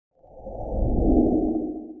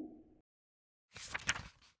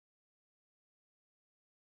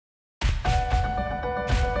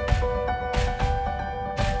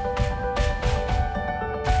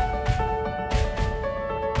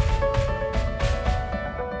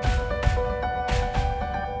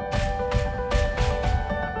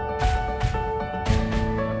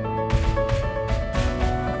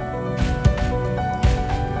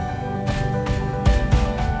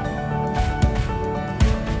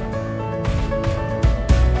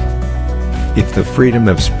If the freedom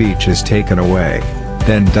of speech is taken away,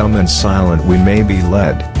 then dumb and silent we may be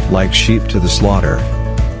led, like sheep to the slaughter.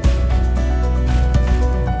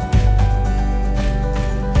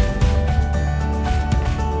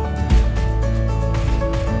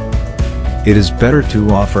 It is better to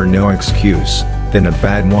offer no excuse than a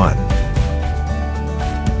bad one.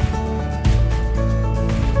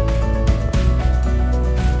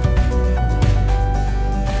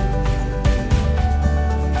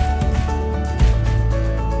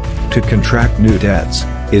 To contract new debts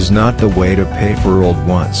is not the way to pay for old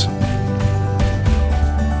ones.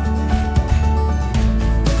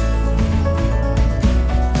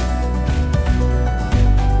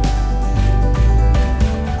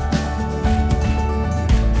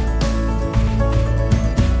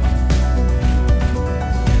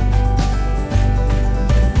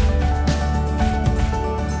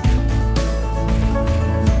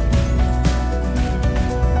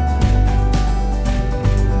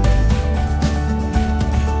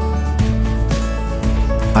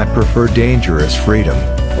 I prefer dangerous freedom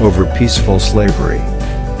over peaceful slavery.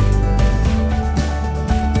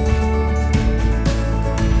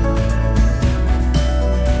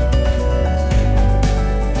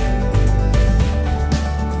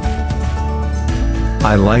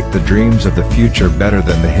 I like the dreams of the future better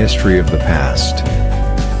than the history of the past.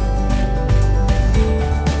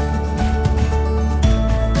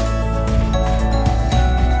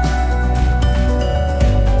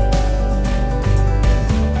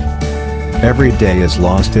 Every day is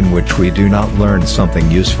lost in which we do not learn something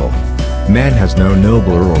useful. Man has no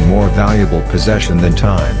nobler or more valuable possession than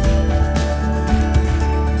time.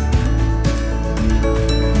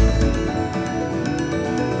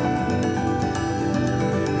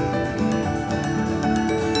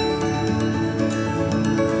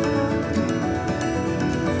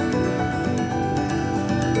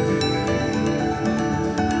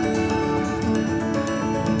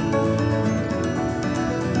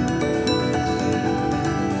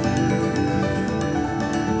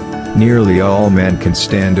 Nearly all men can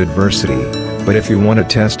stand adversity, but if you want to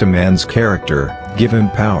test a man's character, give him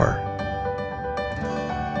power.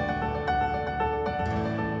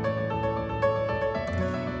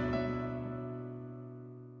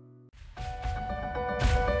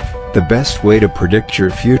 The best way to predict your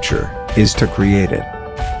future is to create it.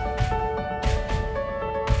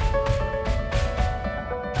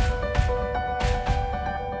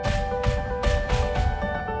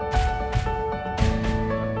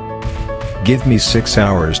 Give me 6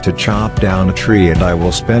 hours to chop down a tree and I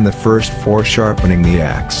will spend the first 4 sharpening the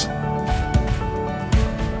axe.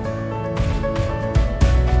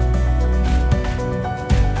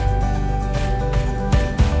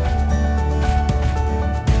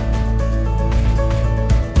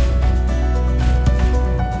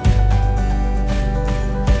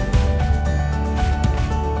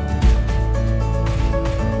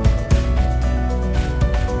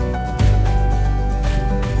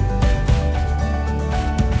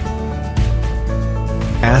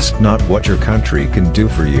 Ask not what your country can do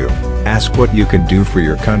for you, ask what you can do for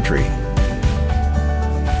your country.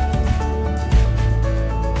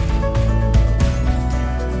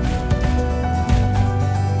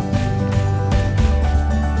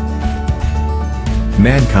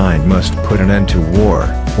 Mankind must put an end to war,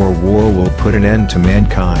 or war will put an end to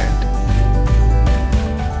mankind.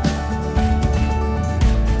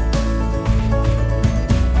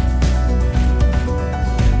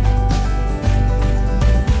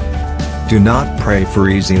 Do not pray for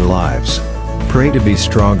easy lives. Pray to be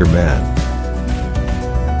stronger men.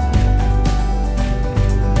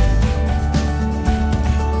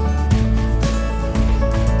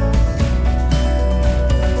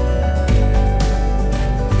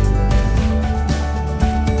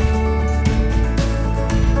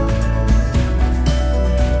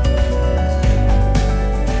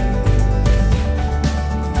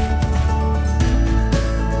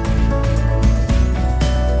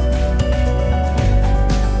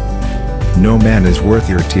 No man is worth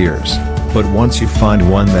your tears, but once you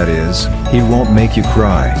find one that is, he won't make you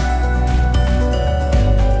cry.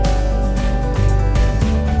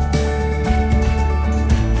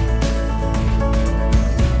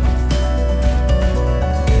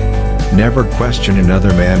 Never question another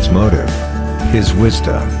man's motive. His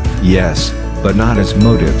wisdom, yes, but not his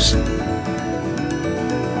motives.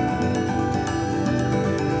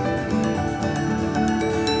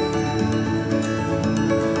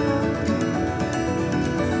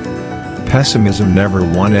 Pessimism never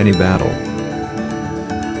won any battle.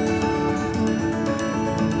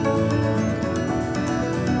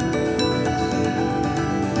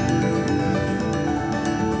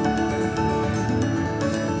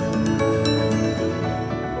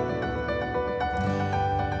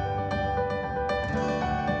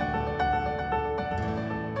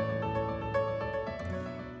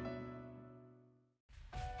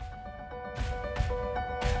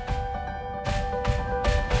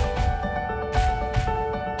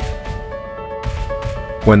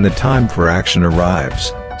 When the time for action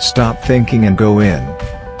arrives, stop thinking and go in.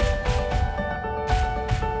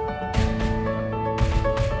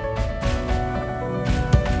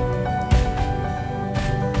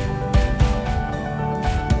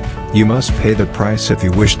 You must pay the price if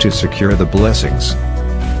you wish to secure the blessings.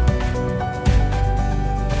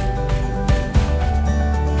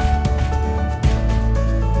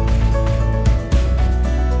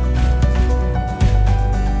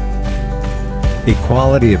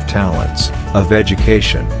 Equality of talents, of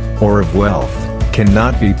education, or of wealth,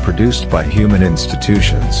 cannot be produced by human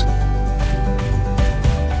institutions.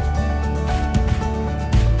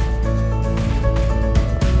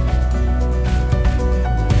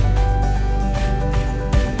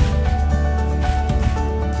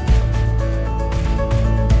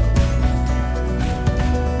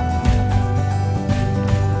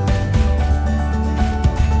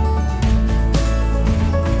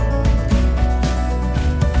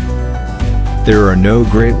 There are no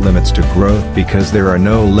great limits to growth because there are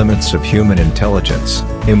no limits of human intelligence,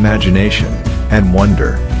 imagination, and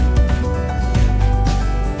wonder.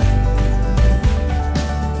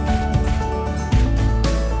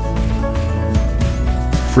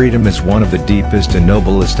 Freedom is one of the deepest and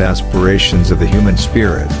noblest aspirations of the human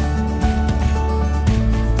spirit.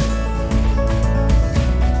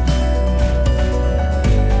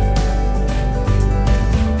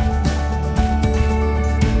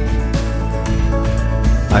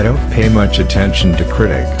 I don't pay much attention to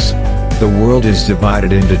critics. The world is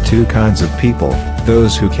divided into two kinds of people,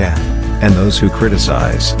 those who can, and those who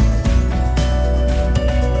criticize.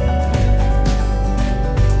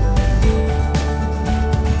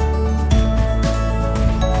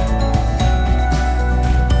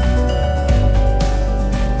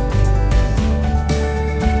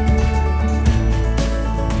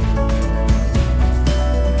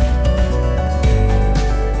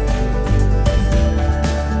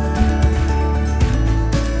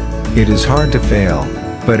 It is hard to fail,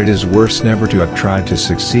 but it is worse never to have tried to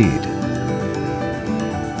succeed.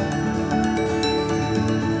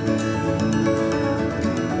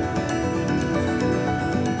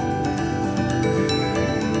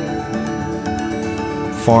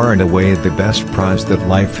 Far and away the best prize that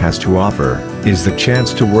life has to offer, is the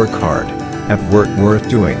chance to work hard, at work worth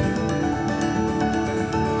doing.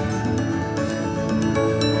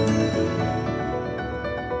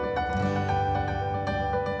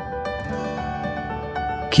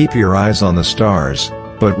 Keep your eyes on the stars,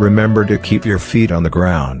 but remember to keep your feet on the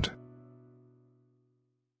ground.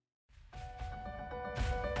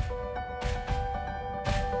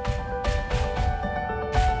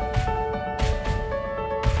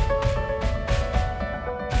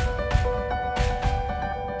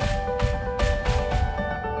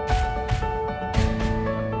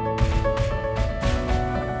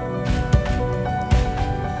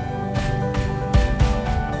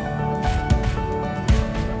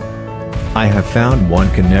 I have found one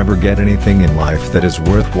can never get anything in life that is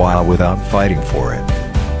worthwhile without fighting for it.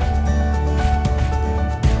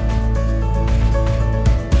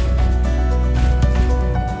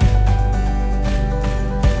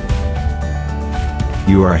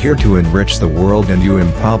 You are here to enrich the world and you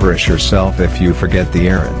impoverish yourself if you forget the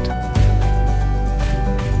errand.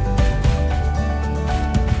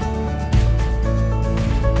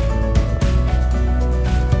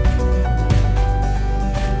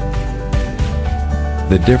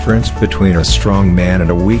 The difference between a strong man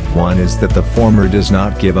and a weak one is that the former does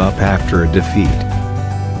not give up after a defeat.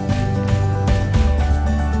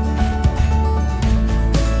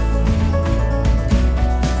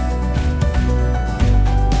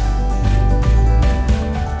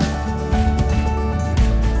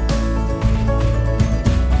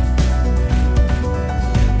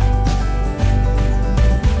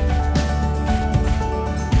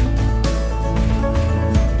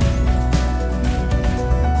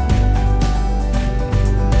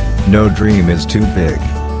 No dream is too big.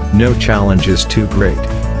 No challenge is too great.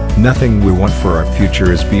 Nothing we want for our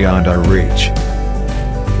future is beyond our reach.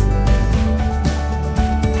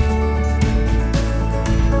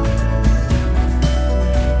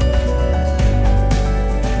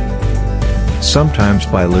 Sometimes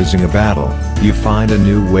by losing a battle, you find a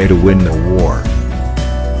new way to win the war.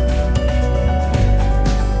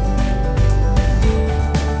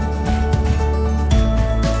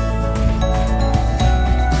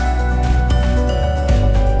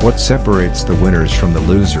 What separates the winners from the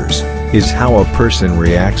losers, is how a person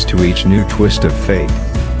reacts to each new twist of fate.